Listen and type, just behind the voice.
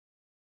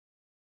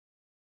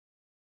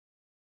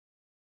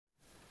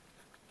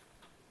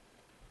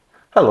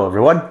Hello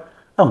everyone,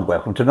 and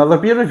welcome to another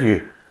beer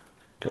review.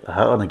 Got the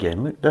hat on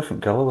again, look,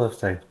 different colour this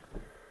time.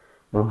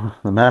 Oh,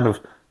 the man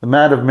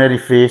of many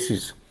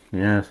faces.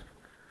 Yes.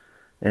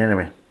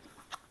 Anyway,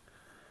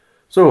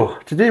 so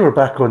today we're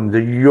back on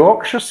the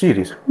Yorkshire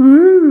series.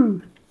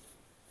 Woo!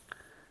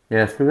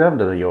 Yes, we haven't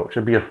done a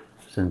Yorkshire beer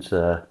since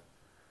the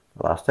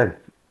last time.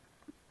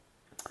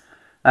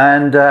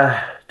 And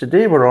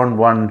today we're on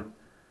one.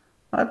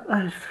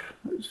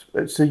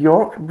 It's the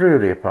York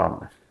Brewery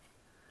apparently,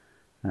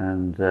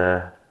 and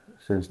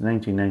since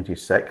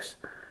 1996.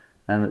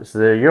 And it's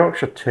the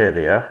Yorkshire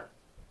Terrier,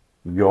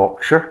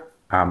 Yorkshire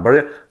Amber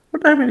Ale. I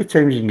wonder how many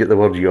times you can get the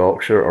word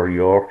Yorkshire or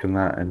York and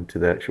that into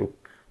the actual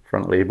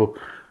front label.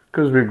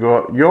 Because we've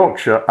got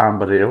Yorkshire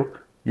Amber Ale,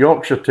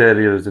 Yorkshire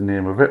Terrier is the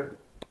name of it.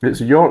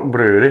 It's a York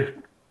Brewery.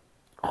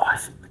 Oh, I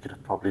think we could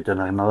have probably done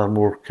another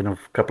more kind of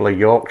couple of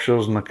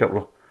Yorkshires and a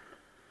couple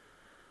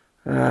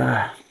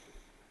of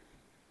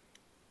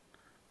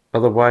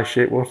other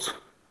Y-shaped words.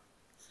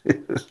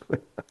 Seriously.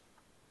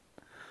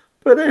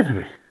 But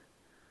anyway.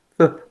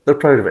 They're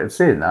proud of it. And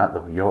saying that,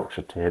 though,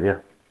 Yorkshire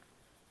Terrier.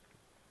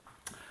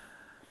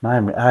 I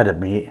had a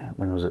mate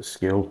when I was at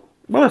school.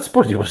 Well, I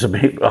suppose he was a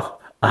mate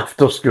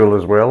after school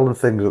as well and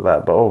things like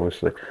that. But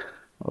obviously,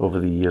 over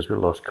the years, we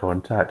lost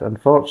contact.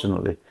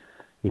 Unfortunately,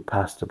 he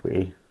passed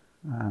away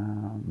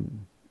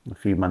a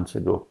few months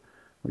ago,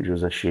 which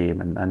was a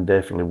shame and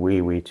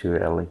definitely way too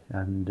early.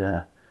 And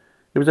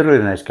he was a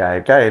really nice guy.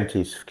 A guy into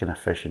his kind of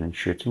fishing and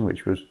shooting,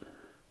 which was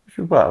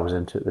what I was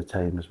into at the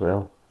time as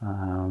well.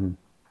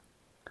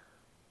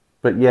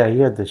 But yeah, he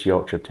had this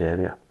Yorkshire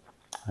Terrier,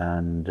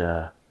 and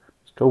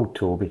it's called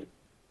Toby.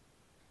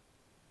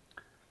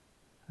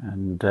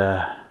 And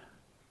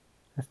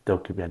this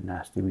dog could be a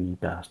nasty wee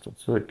bastard,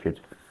 so it could.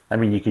 I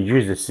mean, you could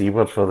use the C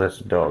word for this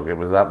dog. It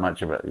was that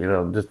much of it, you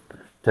know, just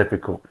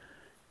typical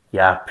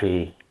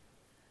yappy,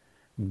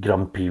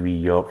 grumpy wee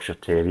Yorkshire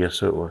Terrier,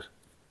 so it was.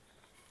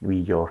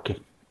 Wee Yorkie,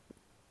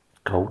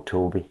 called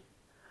Toby.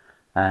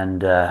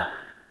 And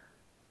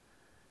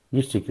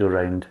used to go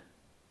round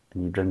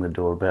and you'd ring the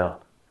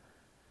doorbell.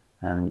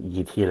 And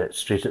you'd hear it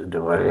straight at the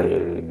door,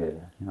 you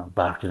know,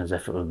 barking as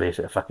if it was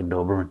basically a fucking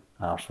Doberman,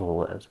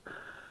 arsehole it is.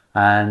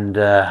 And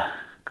of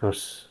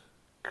course,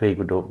 Craig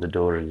would open the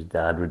door, his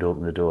dad would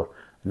open the door,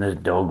 and this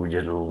dog would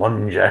just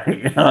lunge out,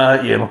 lunge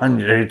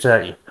out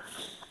at you.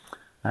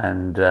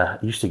 And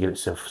he used to get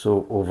itself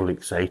so overly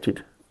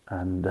excited.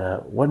 And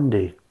one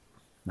day,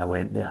 I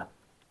went there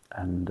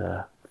and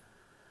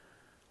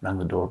rang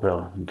the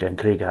doorbell, and again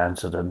Craig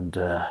answered, and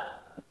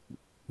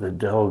the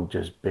dog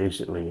just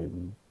basically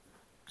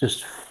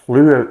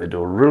flew out the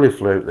door, really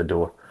flew out the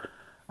door.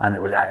 And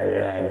it was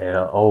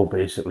all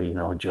basically, you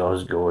know,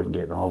 jaws going,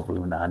 getting all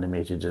blooming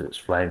animated as it's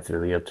flying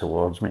through the air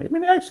towards me. I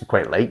mean, it actually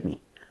quite liked me.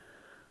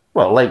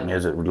 Well, like me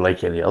as it would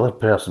like any other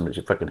person, which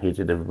it fucking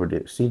hated everybody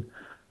it's seen.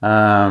 It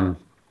kind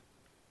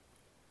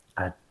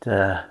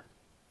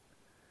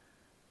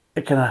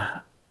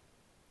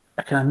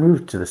of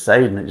moved to the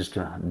side and it just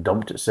kind of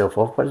dumped itself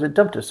off. But as it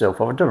dumped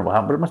itself off, I don't know what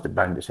happened, but it must have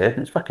banged its head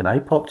and its fucking eye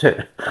popped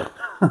out.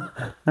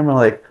 And we're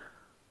like,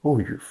 oh,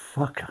 you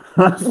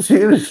fucker.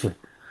 Seriously.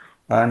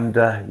 And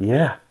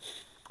yeah,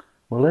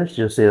 well, let's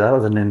just say that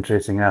was an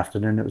interesting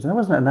afternoon. That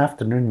wasn't an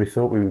afternoon we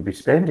thought we would be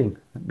spending.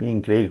 Me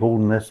and Craig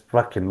holding this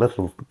fucking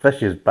little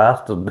vicious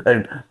bastard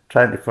down,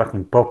 trying to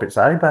fucking pop its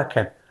eye back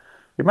in.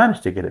 We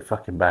managed to get it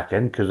fucking back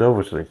in because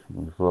obviously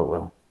we thought,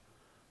 well,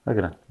 they're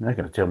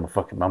gonna tell my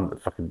fucking mum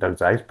that fucking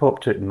dog's eyes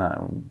popped out and that.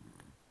 Don't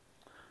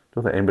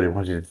think anybody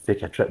wanted to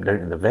take a trip down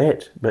to the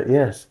vet, but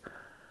yes.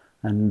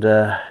 And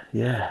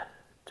yeah.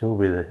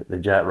 Toby, the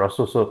Jack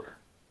Russell,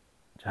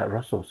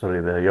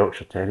 the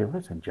Yorkshire Terrier.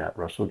 What's in Jack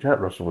Russell? Jack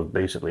Russell was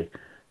basically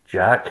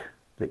Jack,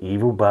 the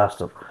evil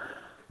bastard.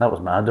 That was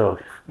my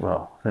dog.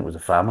 Well, I think it was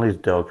the family's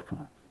dog.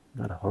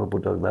 What a horrible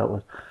dog that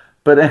was.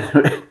 But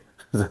anyway,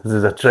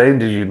 there's a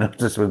trend, as you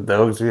notice, with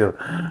dogs here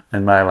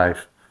in my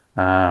life.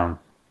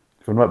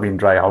 For not being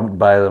dry humped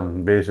by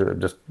them, basically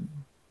just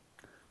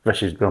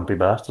vicious, grumpy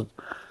bastards.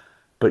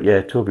 But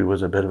yeah, Toby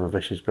was a bit of a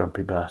vicious,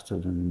 grumpy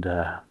bastard, and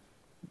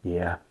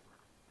yeah.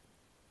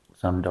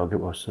 Some dog it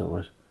was, so it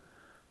was.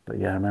 But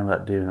yeah, I remember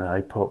that day when the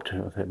eye popped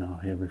out. I thought, no,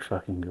 here we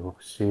fucking go.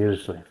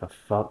 Seriously, for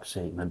fuck's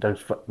sake. And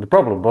the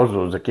problem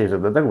was the case that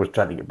the dog was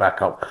trying to get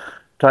back up,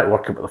 trying to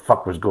work out what the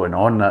fuck was going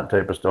on, that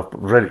type of stuff,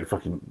 but ready to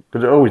fucking,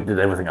 because it always did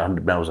everything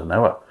 100 miles an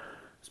hour,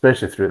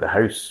 especially through the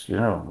house, you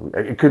know.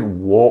 It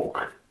couldn't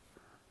walk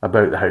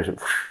about the house.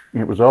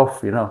 It was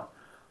off, you know,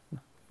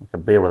 like a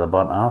bear with a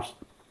burnt arse.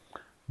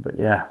 But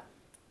yeah,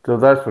 so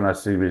that's when I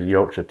see with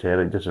Yorkshire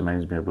Terrier, it just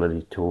reminds me of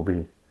bloody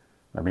Toby,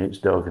 my mate's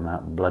dog, and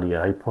that bloody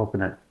eye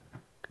popping out.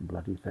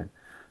 Bloody thing.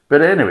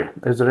 But anyway,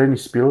 is there any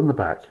spiel in the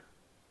back?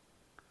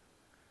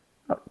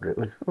 Not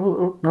really.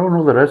 Oh,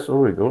 no, there is.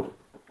 Oh, we go.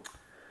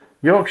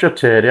 Yorkshire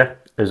Terrier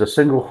is a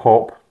single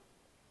hop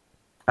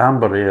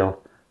amber ale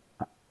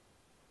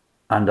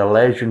and a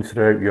legend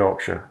throughout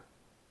Yorkshire.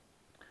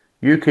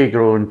 UK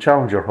grown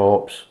Challenger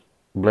hops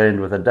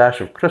blend with a dash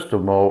of crystal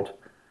malt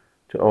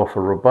to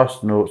offer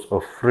robust notes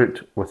of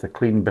fruit with a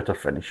clean bitter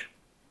finish.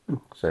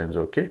 Sounds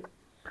okay.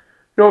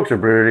 Yorkshire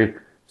Brewery,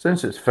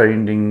 since its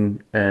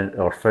founding in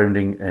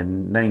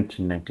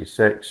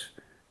 1996,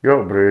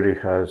 York Brewery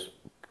has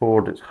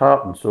poured its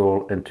heart and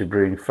soul into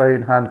brewing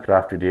fine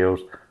handcrafted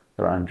ales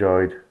that are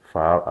enjoyed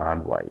far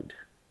and wide.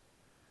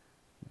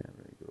 There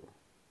we go.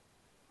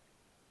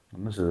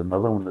 And this is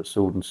another one that's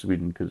sold in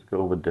Sweden because it's got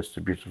all the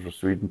distributors for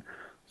Sweden.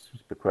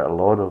 There's been quite a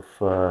lot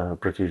of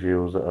British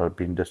ales that are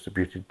being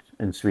distributed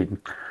in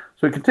Sweden.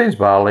 So it contains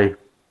barley,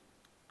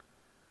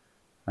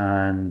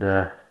 and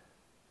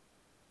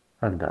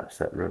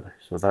that's it really.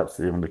 So that's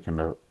the only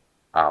kind of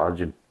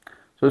allergen.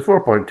 So it's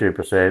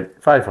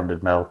 4.2%,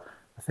 500 ml.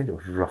 I think it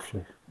was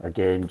roughly,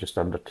 again, just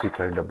under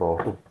 £2 a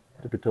bottle,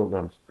 to be totally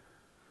honest.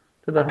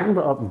 Did I hold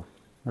it up?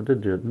 I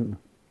did do it, didn't I?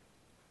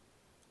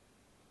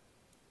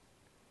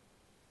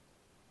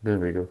 There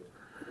we go.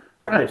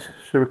 Right,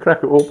 shall we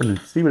crack it open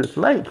and see what it's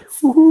like?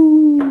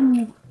 Woohoo!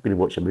 I'm going to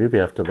watch a movie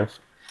after this.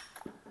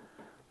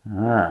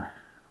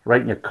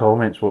 Write in your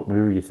comments what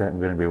movie you think I'm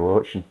going to be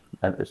watching.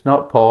 And it's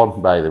not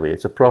porn, by the way,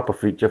 it's a proper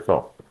feature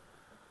film.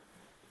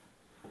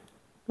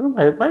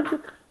 Why do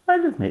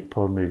they make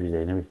porn movies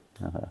anyway?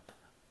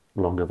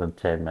 Longer than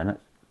 10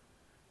 minutes.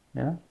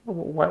 Yeah,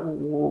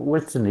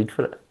 what's the need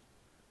for it?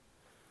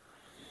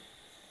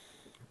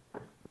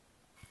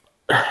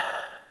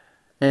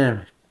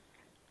 Anyway.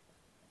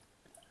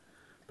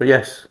 But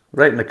yes,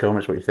 write in the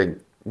comments what you think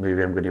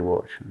movie I'm going to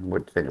watch. And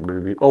what do you think of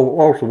movie. Oh,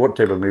 also what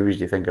type of movies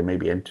do you think I may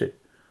be into?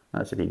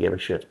 That's if you give a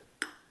shit.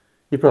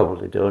 You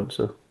probably don't,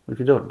 so if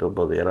you don't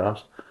bother your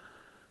ass.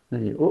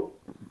 Then you go.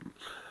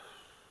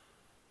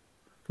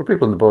 For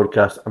people in the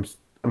podcast,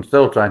 I'm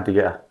still trying to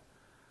get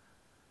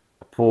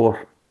a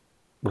pour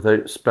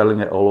without spilling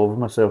it all over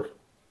myself.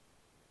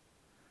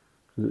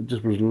 It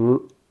just was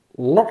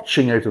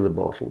lurching out of the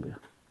bottle there.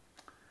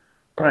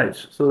 Right,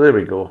 so there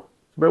we go.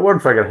 It's about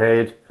 1 figure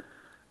head.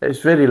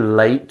 It's very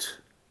light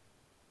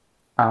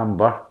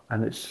amber,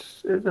 and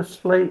it's a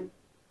slight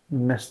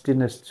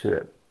mistiness to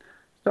it.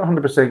 It's not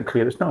 100%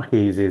 clear. It's not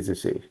hazy, as they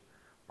say,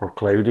 or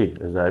cloudy,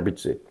 as I would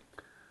say.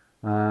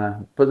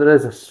 But there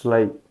is a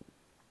slight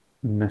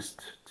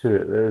mist to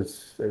it.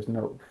 It's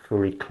not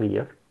fully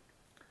clear.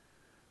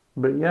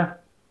 But yeah,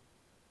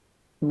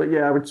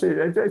 I would say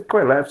it's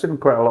quite light. I've seen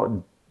quite a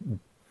lot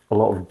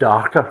of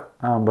darker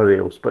amber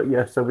ales. But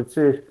yes, I would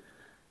say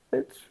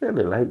it's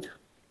fairly light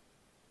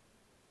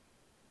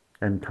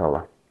in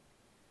colour.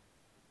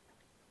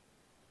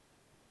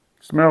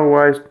 Smell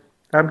wise,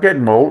 I'm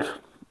getting malt.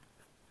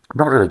 I'm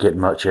not really getting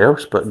much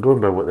else, but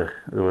going by what they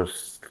were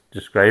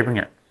describing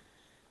it,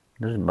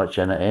 there isn't much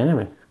in it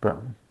anyway,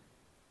 but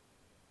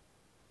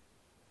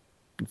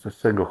it's a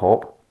single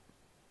hop.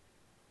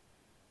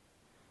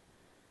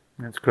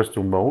 It's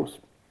crystal malts.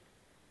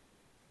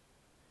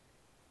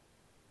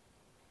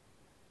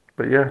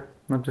 But yeah,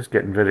 I'm just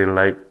getting very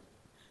light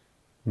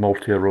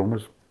malty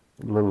aromas,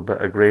 a little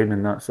bit of grain,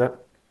 and that's it.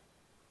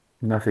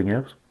 Nothing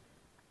else.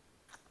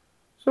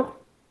 So,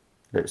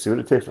 let's see what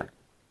it tastes like.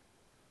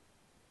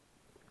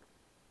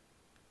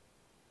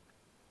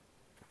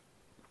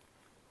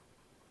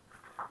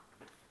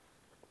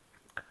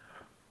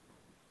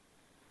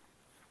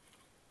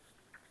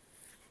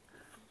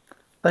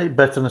 Light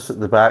bitterness at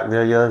the back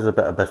there. Yeah, there's a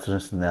bit of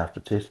bitterness in the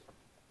aftertaste.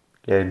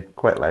 Again,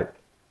 quite light.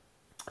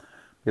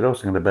 You're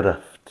also getting a bit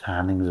of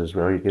tannins as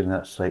well. You're getting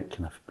that slight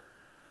kind of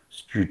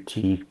stewed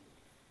tea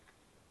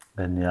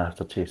in the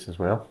aftertaste as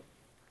well.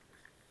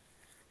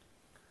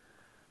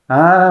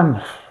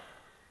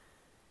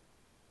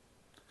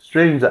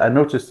 Strange that I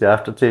noticed the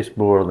aftertaste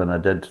more than I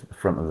did the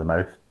front of the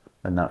mouth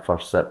in that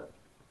first sip.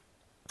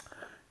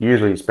 You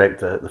usually expect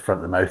the front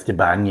of the mouth to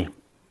bang you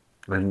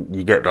when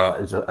you get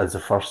that as a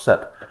first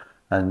sip,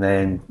 and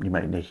then you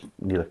might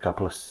need a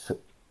couple of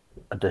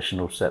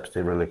additional sips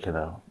to really kind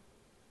of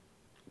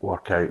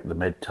work out the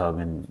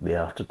mid-tongue and the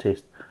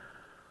aftertaste.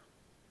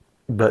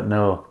 But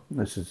no,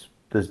 this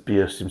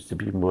beer seems to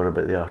be more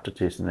about the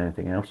aftertaste than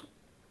anything else.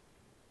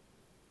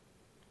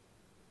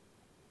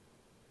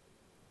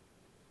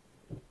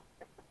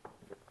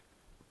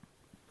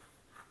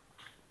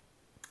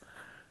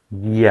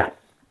 Yeah,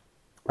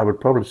 I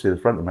would probably say the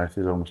front of the mouth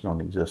is almost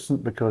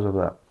non-existent because of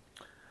that.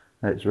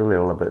 It's really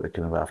all about the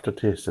kind of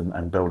aftertaste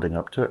and building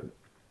up to it.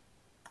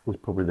 Was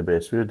probably the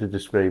best way of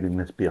describing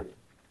this beer.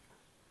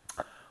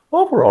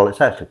 Overall,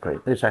 it's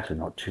actually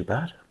not too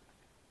bad.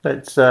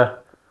 It's a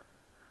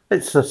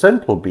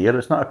simple beer.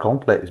 It's not a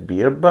complex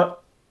beer,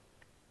 but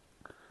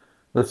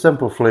the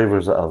simple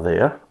flavours that are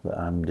there that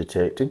I'm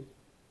detecting,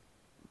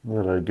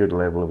 they're a good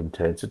level of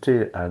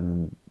intensity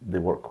and they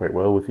work quite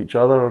well with each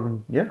other.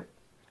 And yeah,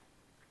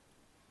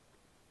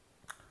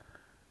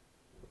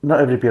 not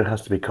every beer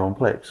has to be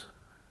complex.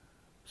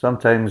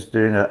 Sometimes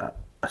doing a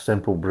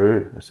simple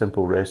brew, a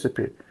simple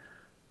recipe,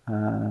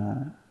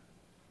 can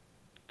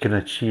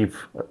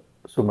achieve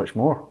so much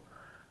more.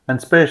 And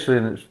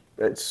especially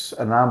it's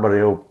an amber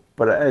ale,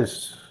 but it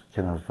is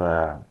kind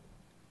of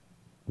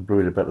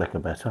brewed a bit like a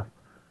bitter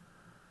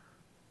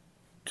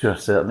to a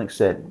certain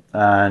extent.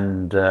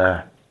 And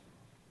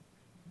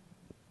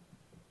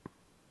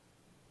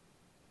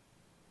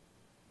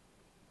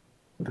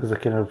there's a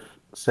kind of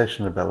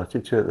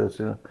sessionability to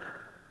it.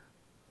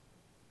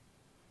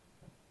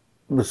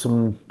 There's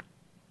some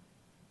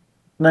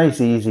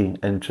nice, easy,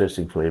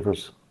 interesting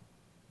flavours.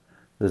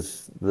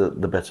 There's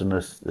the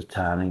bitterness, the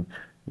tanning,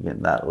 you're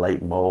getting that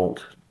light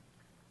malt.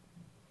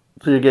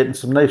 So you're getting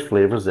some nice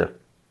flavours there.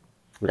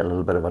 You get a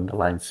little bit of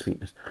underlying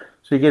sweetness.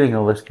 So you're getting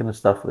all this kind of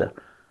stuff there.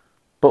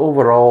 But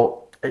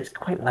overall, it's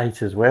quite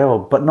light as well.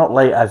 But not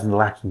light as in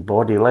lacking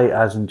body, light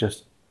as in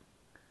just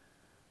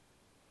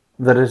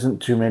there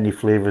isn't too many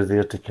flavours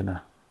there to kind of,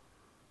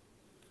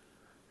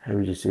 how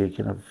would you say,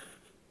 kind of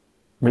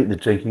make the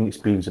drinking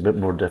experience a bit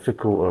more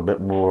difficult or a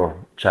bit more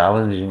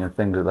challenging and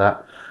things like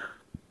that.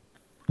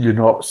 You're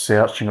not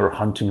searching or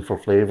hunting for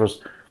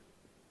flavours.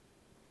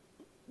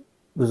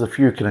 There's a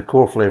few kind of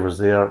core flavours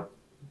there,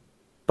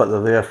 but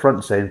they're there front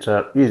and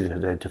centre, easy to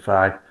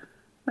identify.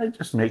 It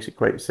just makes it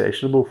quite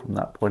sessionable from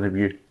that point of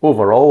view.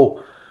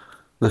 Overall,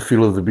 the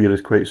feel of the beer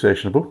is quite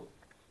sessionable,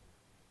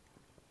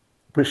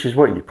 which is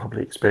what you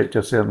probably expect to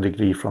a certain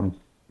degree from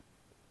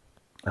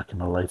a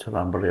kind of lighter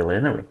amber ale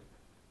anyway.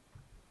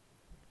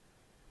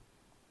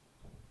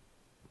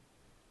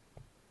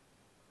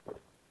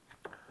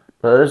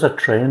 But there is a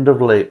trend of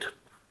late,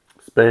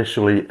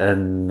 especially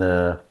in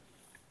the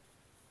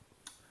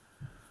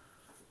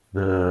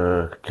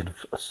kind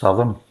of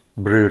southern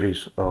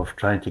breweries, of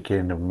trying to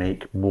kind of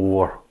make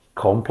more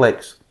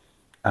complex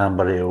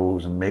amber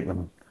ales and make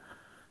them,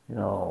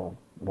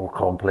 more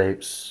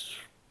complex,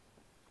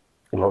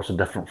 lots of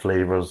different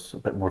flavours, a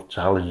bit more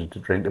challenging to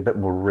drink, a bit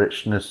more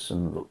richness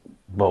and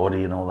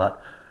body and all that.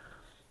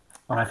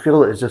 And I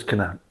feel that it's just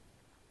kind of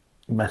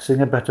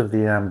missing a bit of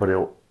the amber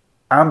ale.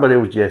 Amber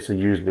ales, yes, are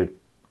usually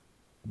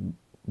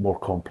more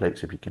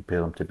complex if you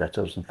compare them to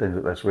bitters and things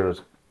like this,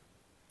 whereas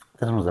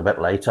this one's a bit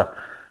lighter,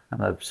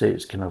 and I'd say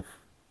it's kind of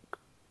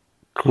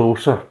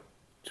closer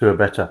to a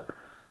bitter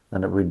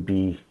than it would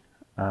be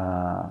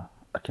a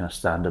kind of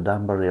standard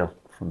amber ale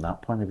from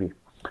that point of view.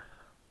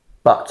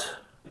 But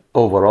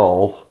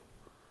overall,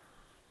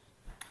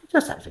 it's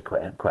just actually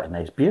quite a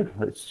nice beer.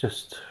 It's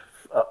just,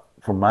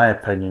 from my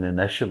opinion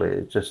initially,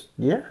 it's just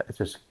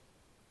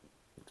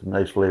some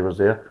nice flavours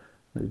there.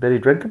 It's very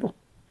drinkable.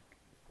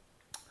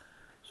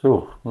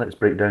 So let's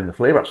break down the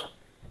flavours.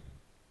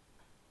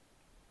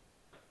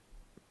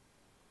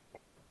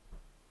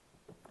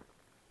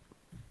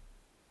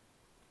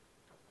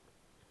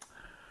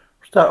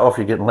 Start off,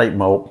 you're getting light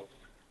malt,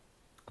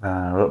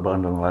 a little bit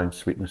underlying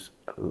sweetness,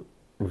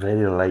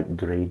 very light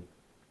grain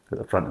at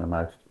the front of the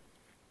mouth.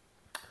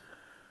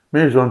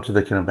 Moves on to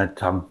the kind of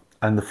mid-tongue,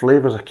 and the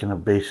flavours are kind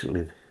of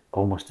basically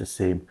almost the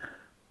same,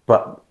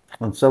 but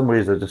in some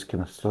ways they're just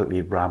kind of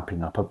slightly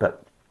ramping up a bit.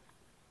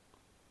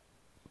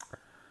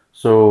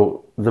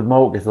 So the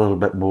malt gets a little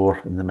bit more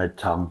in the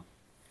mid-tongue,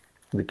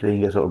 the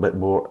grain gets a little bit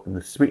more, and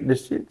the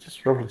sweetness, it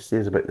just roughly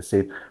stays about the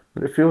same,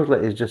 but it feels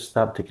like it's just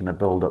starting to kind of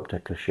build up to a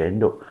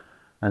crescendo,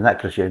 and that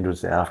crescendo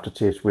is the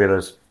aftertaste,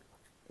 whereas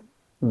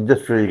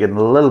just really getting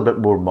a little bit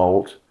more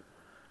malt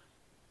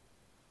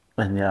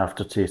in the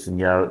aftertaste than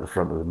you are at the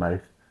front of the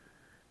mouth.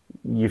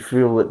 You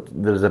feel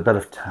that there's a bit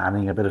of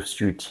tanning, a bit of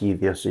stewed tea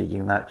there, so you're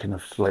getting that kind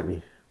of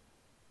slightly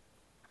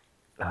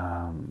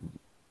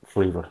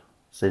flavour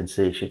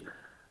sensation.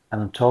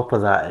 And on top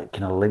of that, it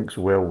kind of links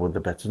well with the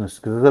bitterness,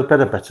 because there's a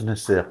bit of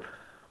bitterness there.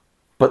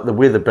 But the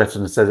way the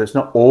bitterness is, it's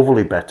not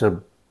overly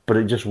bitter, but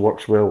it just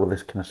works well with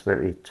this kind of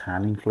slightly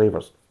tanning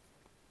flavours.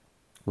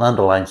 The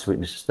underlying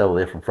sweetness is still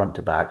there from front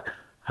to back,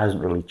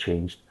 hasn't really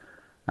changed.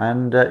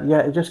 And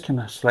it just kind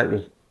of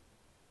slightly,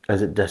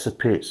 as it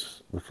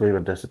dissipates, the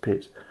flavour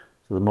dissipates.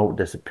 So the malt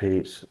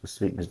dissipates, the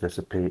sweetness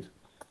dissipates.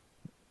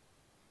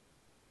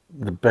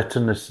 The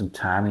bitterness and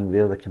tanning,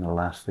 they're the kind of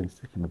last things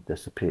to kind of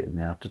dissipate in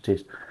the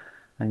aftertaste.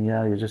 And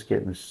you're just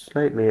getting this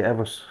slightly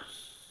ever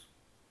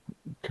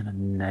kind of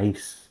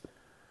nice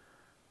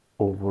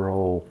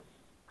overall.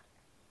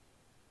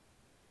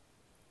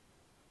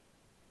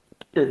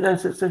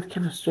 It's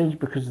kind of strange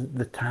because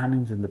the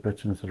tannins and the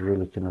bitterness are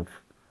really kind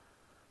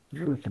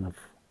of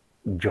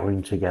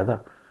joined together,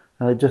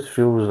 and it just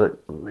feels like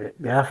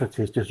the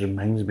aftertaste just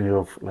reminds me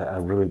of like a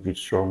really good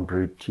strong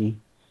brewed tea.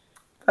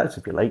 That's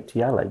if you like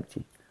tea. I like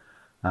tea,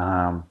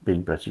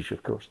 being British,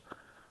 of course.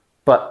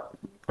 But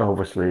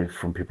obviously,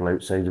 from people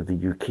outside of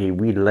the UK,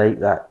 we like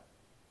that.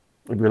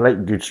 We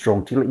like good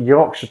strong tea. Like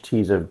Yorkshire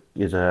tea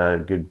is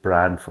a good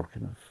brand for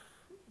kind of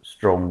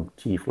strong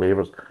tea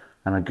flavours,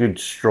 and a good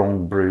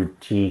strong brewed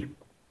tea.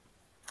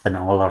 In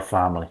all our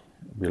family,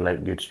 we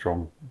like good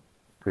strong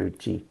brewed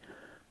tea.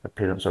 My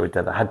parents always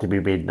did. It had to be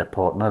made in a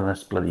pot, none of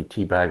this bloody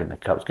tea bag in the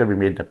cup. It's got to be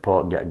made in a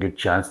pot and get a good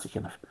chance to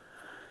kind of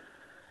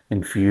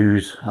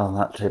infuse all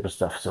that type of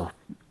stuff. So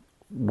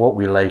what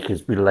we like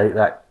is we like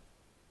that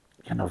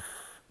kind of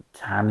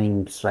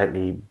tanning,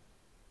 slightly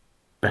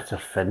bitter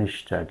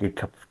finish to a good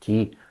cup of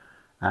tea,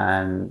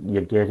 and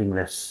you're getting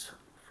this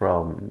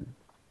from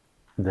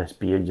this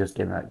beer, just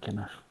getting that kind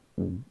of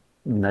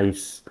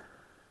nice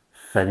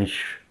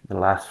finish. The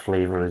last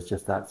flavour is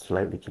just that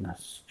slightly kind of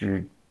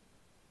stewed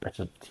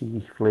bitter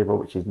tea flavour,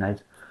 which is nice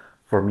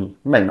for me.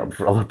 Might not be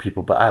for other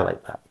people, but I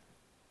like that.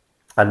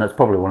 And that's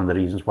probably one of the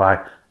reasons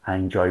why I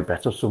enjoy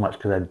bitter so much,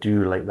 because I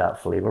do like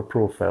that flavour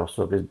profile.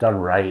 So if it's done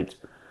right,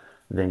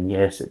 then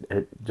yes,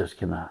 it just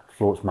kind of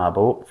floats my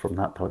boat from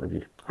that point of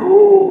view.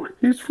 Oh,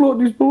 he's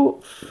floating his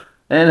boat.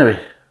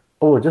 Anyway,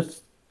 oh,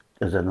 just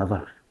as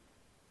another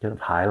kind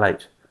of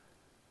highlight,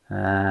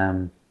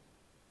 um,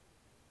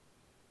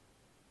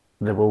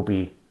 there will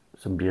be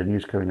some beer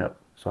news coming up.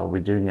 So I'll be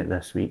doing it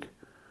this week.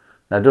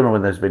 Now, I don't know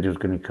when this video is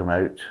going to come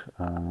out.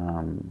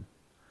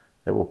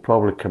 It will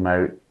probably come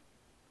out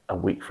a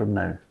week from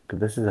now, because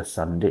this is a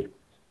Sunday.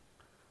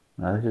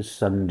 Now, this is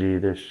Sunday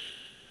the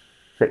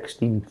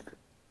 16th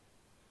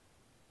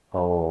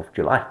of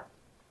July.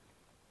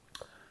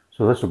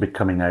 So this will be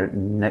coming out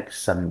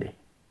next Sunday.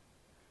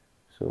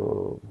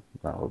 So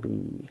that will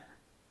be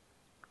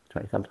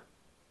 23rd,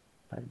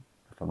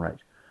 if I'm right.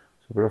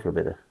 So we're roughly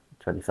about the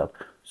 23rd.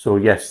 So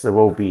yes, I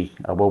will be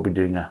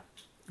doing a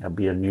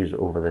beer news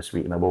over this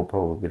week, and I will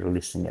probably be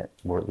releasing it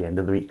more at the end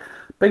of the week.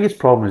 Biggest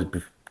problem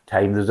is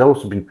time. There's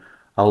also been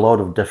a lot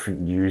of different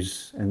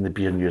news in the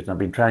beer news, and I've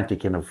been trying to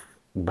kind of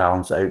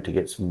balance it out to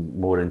get some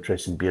more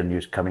interesting beer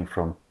news coming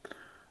from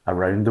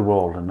around the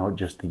world and not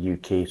just the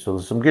UK. So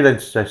there's some good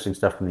interesting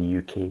stuff from the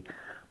UK,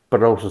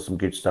 but also some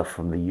good stuff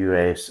from the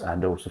US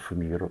and also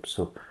from Europe.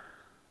 So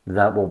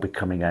that will be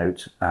coming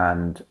out,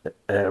 and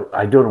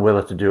I don't know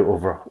whether to do it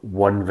over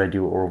one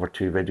video or over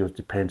two videos.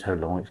 Depends how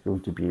long it's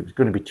going to be. If it's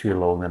going to be too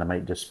long, then I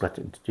might just split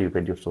it into two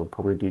videos. So I'll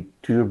probably do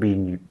two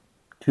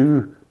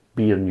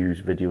beer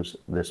news videos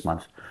this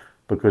month,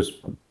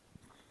 because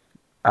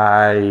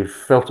I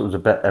felt it was a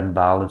bit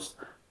imbalanced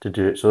to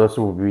do it. So this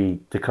will be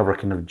to cover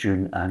kind of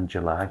June and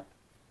July.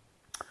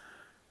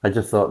 I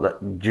just thought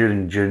that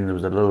during June there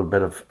was a little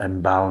bit of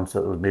imbalance,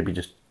 that there was maybe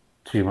just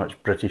too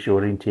much British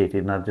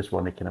orientated, and I just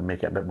want to kind of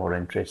make it a bit more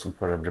interesting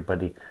for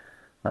everybody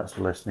that's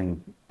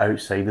listening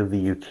outside of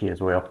the UK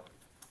as well.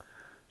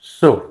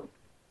 So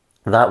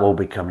that will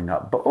be coming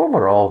up. But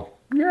overall,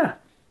 yeah,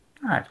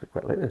 I actually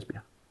quite like this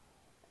beer.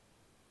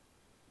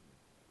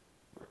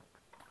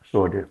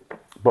 So I do.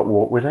 But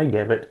what would I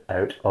give it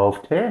out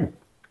of 10?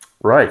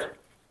 Right.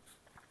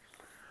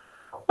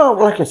 Well,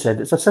 like I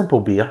said, it's a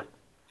simple beer,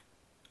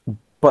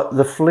 but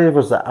the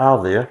flavours that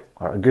are there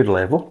are at a good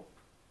level,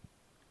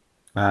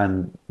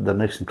 and they're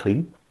nice and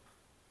clean,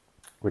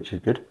 which is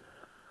good.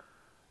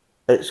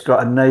 It's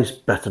got a nice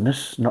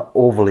bitterness, not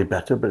overly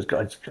bitter, but it's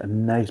got a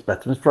nice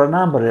bitterness. For an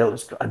amber ale,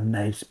 it's got a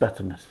nice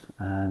bitterness.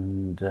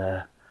 And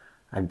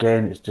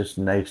again, it's just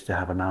nice to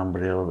have an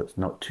amber ale that's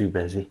not too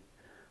busy,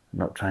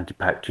 not trying to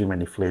pack too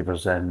many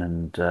flavours in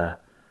and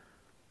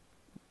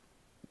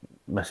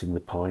missing the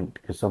point,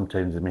 because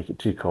sometimes they make it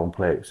too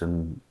complex,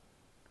 and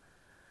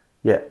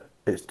yeah,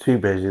 it's too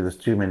busy, there's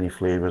too many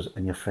flavours,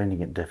 and you're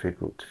finding it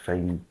difficult to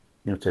find,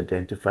 to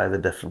identify the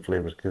different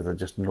flavours, because they're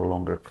just no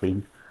longer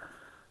clean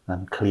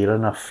and clear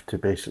enough to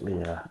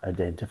basically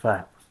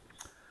identify.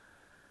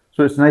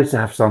 So it's nice to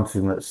have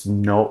something that's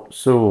not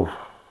so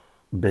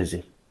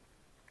busy,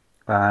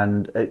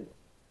 and it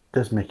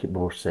does make it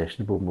more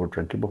sessionable, more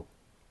drinkable,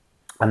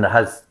 and it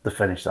has the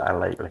finish that I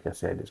like. Like I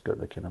said, it's got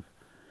the kind of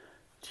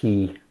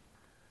tea,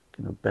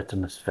 kind of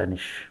bitterness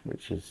finish,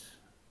 which is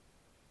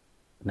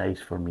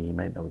nice for me. It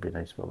might not be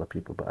nice for other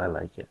people, but I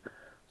like it.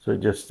 So it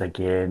just,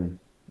 again,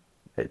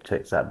 it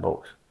ticks that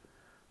box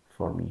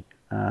for me.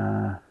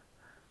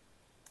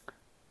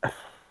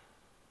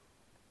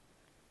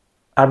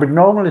 I would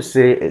normally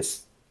say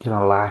it's kind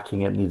of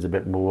lacking. It needs a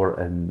bit more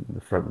in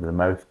the front of the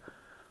mouth,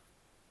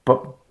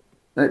 but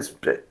I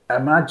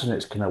imagine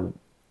it's kind of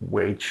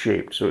wedge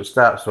shaped. So it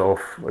starts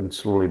off and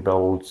slowly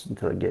builds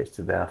until it gets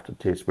to the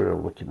aftertaste, where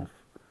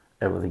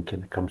everything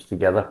kind of comes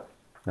together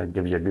and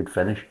gives you a good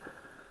finish.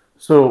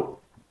 So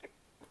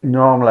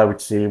normally I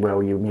would say,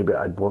 well,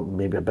 I'd want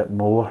maybe a bit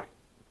more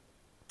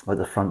at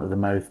the front of the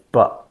mouth,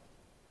 but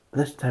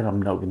this time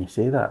I'm not going to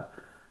say that.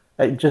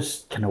 It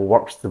just kind of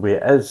works the way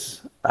it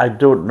is. I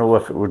don't know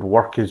if it would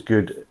work as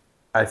good.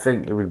 I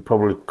think it would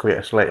probably create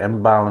a slight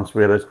imbalance,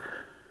 whereas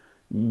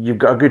you've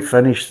got a good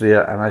finish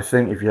there, and I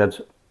think if you had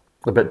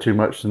a bit too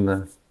much in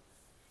the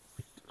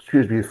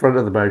front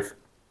of the mouth,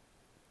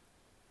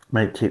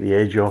 might take the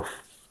edge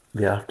off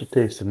the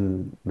aftertaste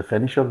and the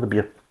finish of the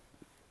beer.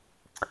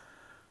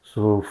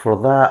 So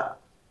for that,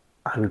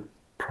 I would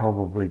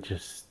probably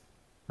just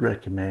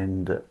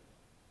recommend that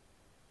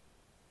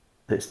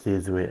it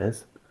stays the way it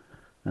is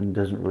and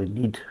doesn't really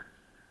need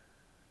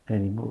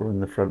any more in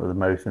the front of the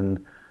mouth.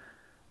 And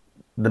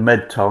the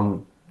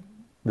mid-tongue,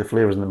 the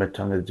flavours in the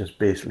mid-tongue are just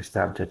basically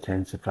starting to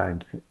intensify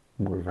and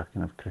more of a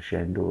kind of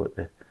crescendo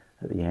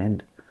at the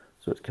end.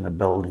 So it's kind of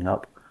building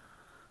up.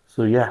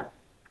 So yeah,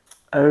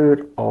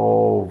 out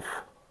of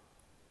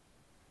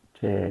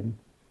 10,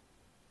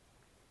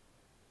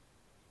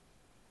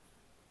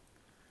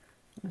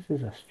 this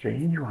is a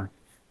strange one.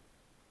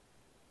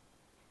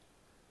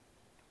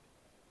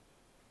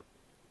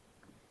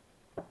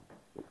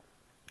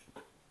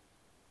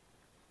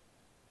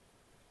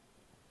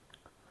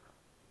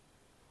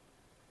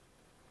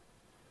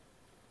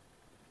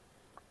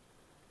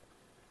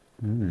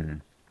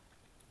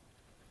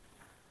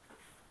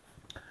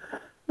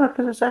 No,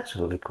 because it's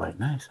actually quite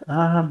nice.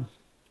 I'm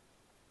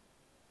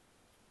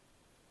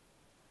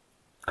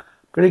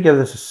going to give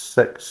this a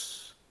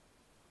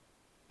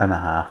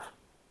 6.5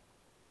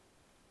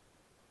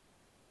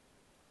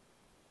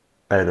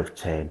 out of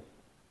 10.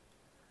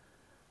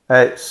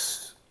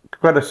 It's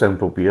quite a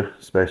simple beer,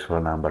 especially for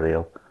an amber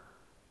ale.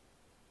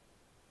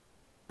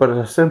 But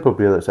it's a simple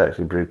beer that's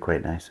actually brewed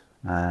quite nice.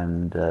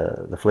 And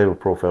the flavour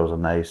profiles are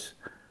nice.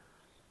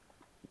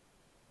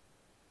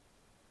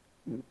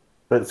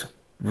 But it's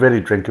very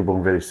drinkable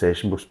and very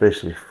sessionable,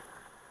 especially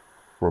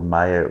for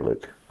my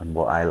outlook and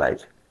what I like,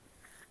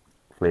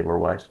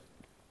 flavour-wise.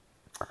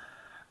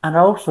 And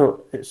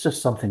also, it's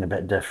just something a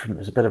bit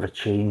different. It's a bit of a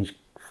change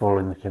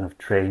following the kind of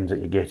trends that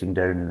you're getting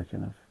down in the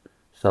kind of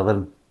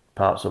southern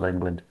parts of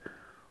England,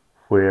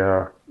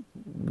 where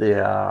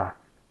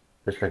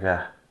it's like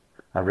a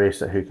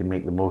race at who can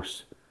make the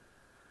most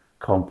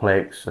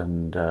complex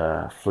and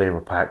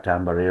flavour-packed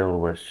amber ale,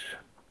 which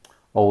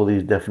all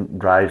these different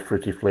dried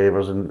fruity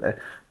flavours, and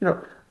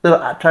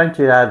they're trying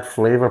to add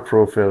flavour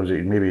profiles that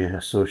you maybe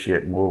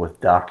associate more with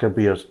darker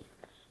beers.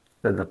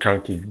 Then they're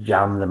trying to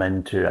jam them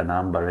into an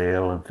amber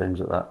ale and things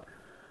like that.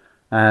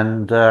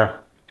 And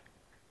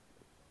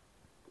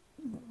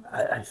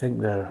I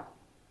think they're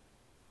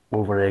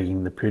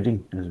over-egging the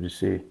pudding, as we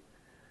say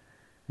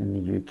in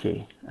the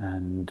UK.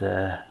 And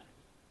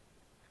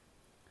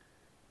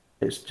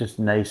it's just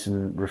nice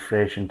and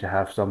refreshing to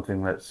have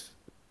something that's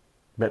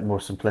a bit more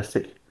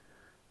simplistic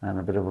and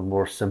a bit of a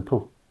more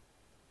simple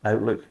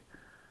outlook.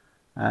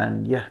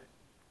 And yeah,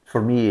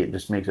 for me, it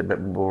just makes it a bit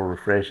more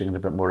refreshing and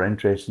a bit more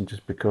interesting,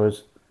 just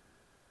because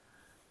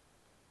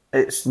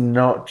it's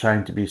not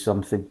trying to be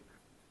something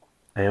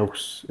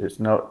else. It's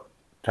not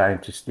trying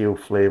to steal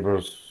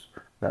flavours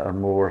that are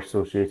more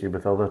associated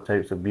with other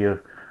types of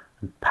beer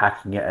and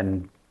packing it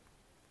in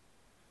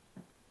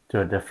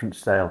to a different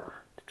style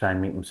to try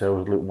and make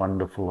themselves look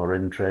wonderful or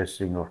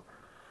interesting or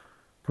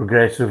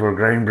progressive or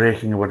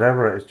groundbreaking or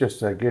whatever. It's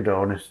just a good,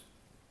 honest,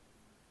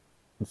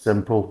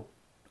 simple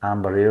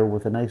amber ale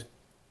with a nice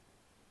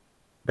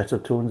bitter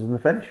tones in the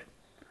finish.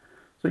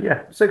 So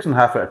yeah, 6.5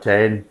 out of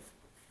 10.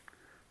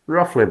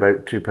 Roughly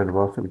about £2 a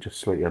bottle. I think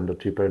just slightly under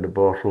 £2 a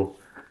bottle.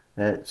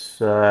 It's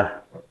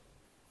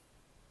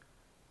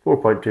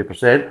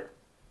 4.2%.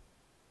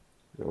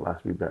 The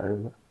last wee bit out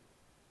of it.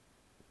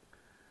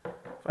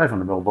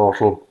 500ml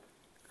bottle.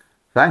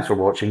 Thanks for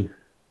watching.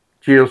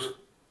 Cheers.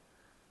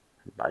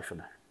 Bye for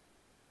now.